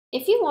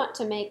If you want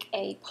to make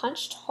a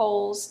punched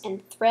holes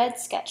and thread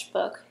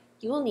sketchbook,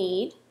 you will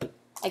need,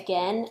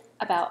 again,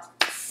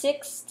 about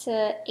 6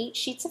 to 8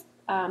 sheets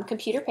of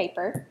computer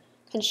paper,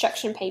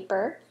 construction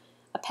paper,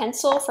 a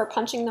pencil for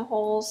punching the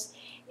holes,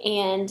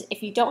 and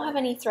if you don't have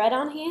any thread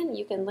on hand,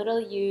 you can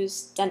literally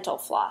use dental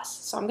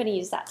floss. So I'm going to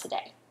use that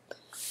today.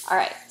 All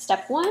right,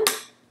 step 1,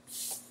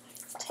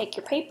 take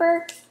your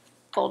paper,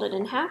 fold it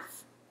in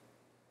half,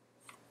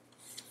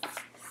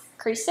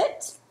 crease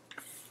it.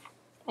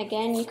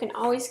 Again, you can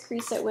always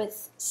crease it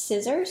with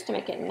scissors to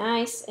make it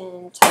nice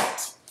and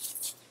tight.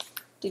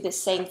 Do the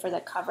same for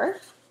the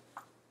cover.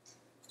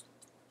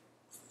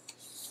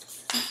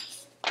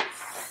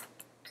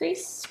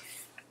 Crease.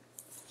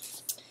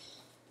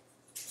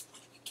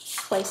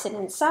 Place it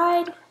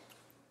inside.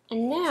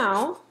 And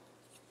now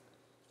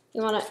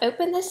you want to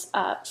open this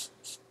up.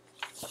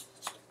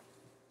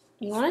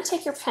 You want to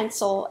take your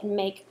pencil and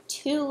make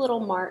 2 little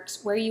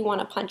marks where you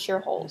want to punch your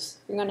holes.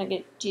 You're going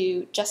to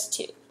do just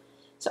 2.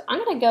 So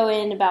I'm going to go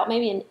in about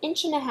maybe 1.5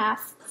 inches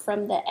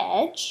from the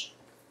edge.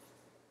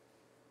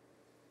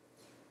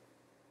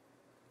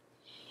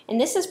 And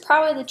this is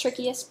probably the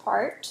trickiest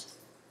part.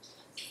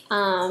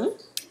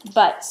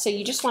 So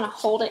you just want to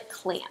hold it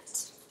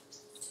clamped.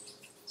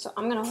 So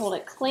I'm going to hold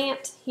it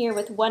clamped here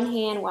with one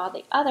hand while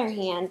the other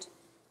hand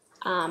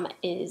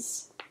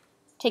is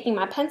taking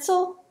my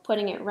pencil,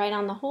 putting it right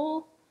on the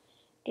hole,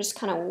 just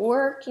kind of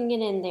working it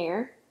in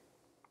there.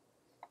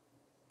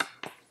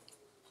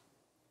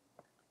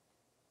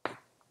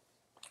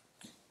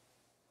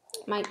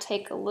 Might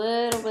take a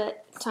little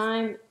bit of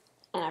time,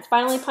 and I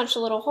finally punched a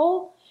little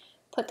hole,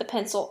 put the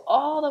pencil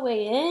all the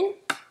way in.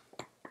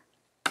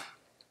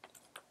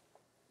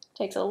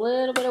 Takes a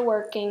little bit of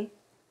working,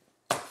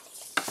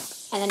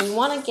 and then you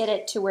want to get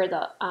it to where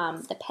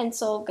the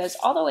pencil goes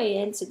all the way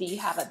in so that you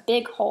have a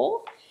big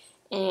hole,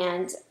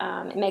 and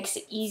it makes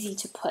it easy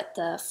to put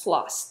the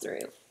floss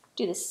through.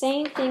 Do the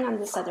same thing on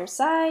this other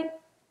side.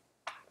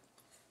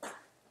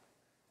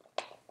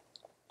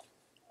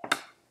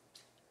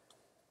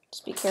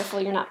 Just be careful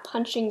you're not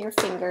punching your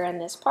finger in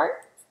this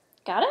part.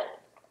 Got it?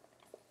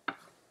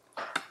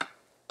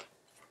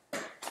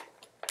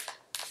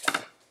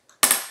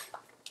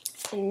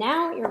 And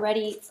now you're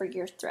ready for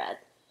your thread.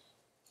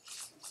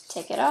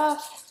 Take it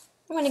off.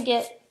 I'm going to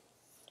get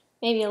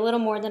maybe a little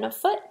more than 1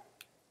 foot.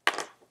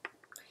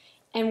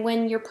 And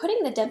when you're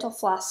putting the dental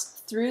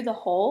floss through the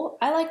hole,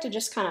 I like to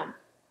just kind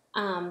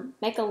of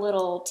make a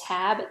little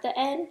tab at the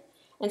end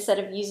instead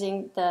of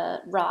using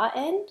the raw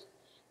end.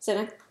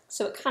 So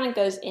it kind of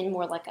goes in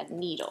more like a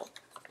needle.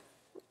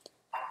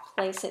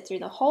 Place it through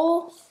the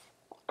hole.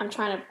 I'm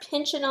trying to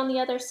pinch it on the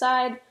other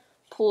side,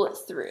 pull it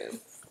through.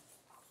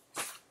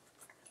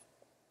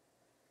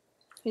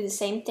 Do the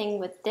same thing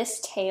with this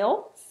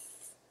tail.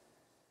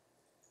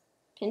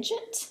 Pinch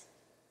it.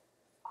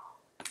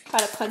 Try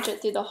to punch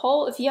it through the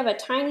hole. If you have a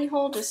tiny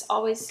hole, just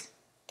always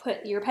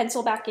put your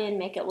pencil back in,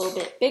 make it a little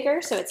bit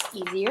bigger so it's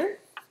easier.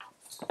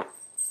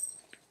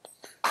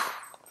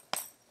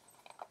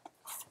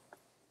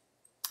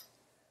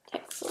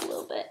 Takes a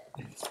little bit.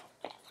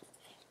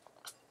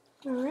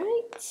 All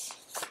right.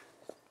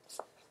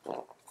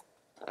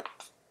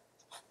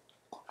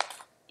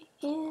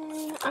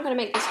 And I'm going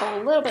to make this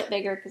hole a little bit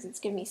bigger because it's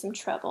giving me some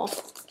trouble.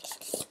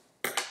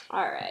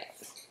 All right,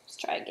 let's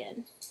try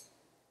again.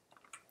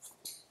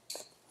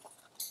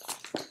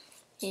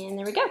 And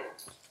there we go.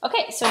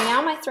 Okay, so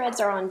now my threads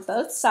are on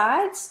both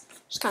sides.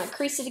 Just kind of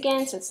crease it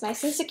again so it's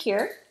nice and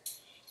secure.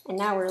 And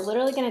now we're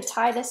literally going to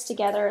tie this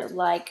together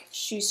like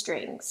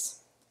shoestrings.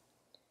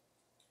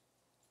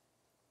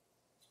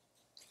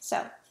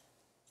 So,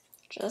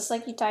 just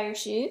like you tie your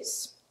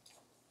shoes.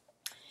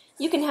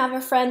 You can have a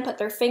friend put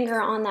their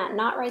finger on that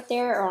knot right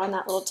there or on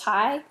that little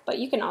tie, but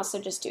you can also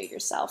just do it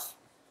yourself.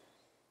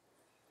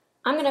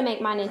 I'm going to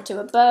make mine into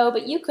a bow,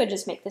 but you could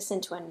just make this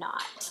into a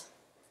knot.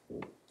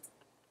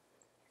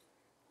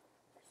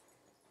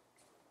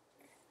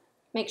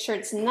 Make sure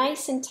it's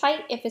nice and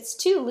tight. If it's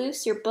too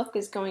loose, your book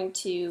is going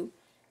to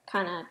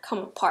kind of come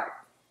apart.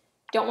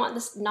 Don't want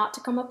this knot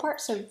to come apart,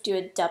 so do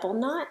a double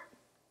knot.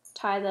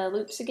 Tie the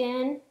loops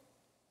again.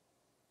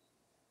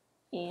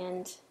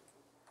 And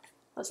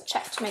let's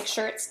check to make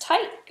sure it's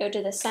tight. Go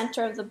to the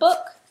center of the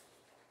book.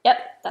 Yep,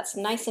 that's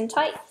nice and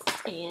tight.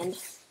 And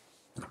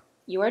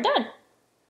you are done.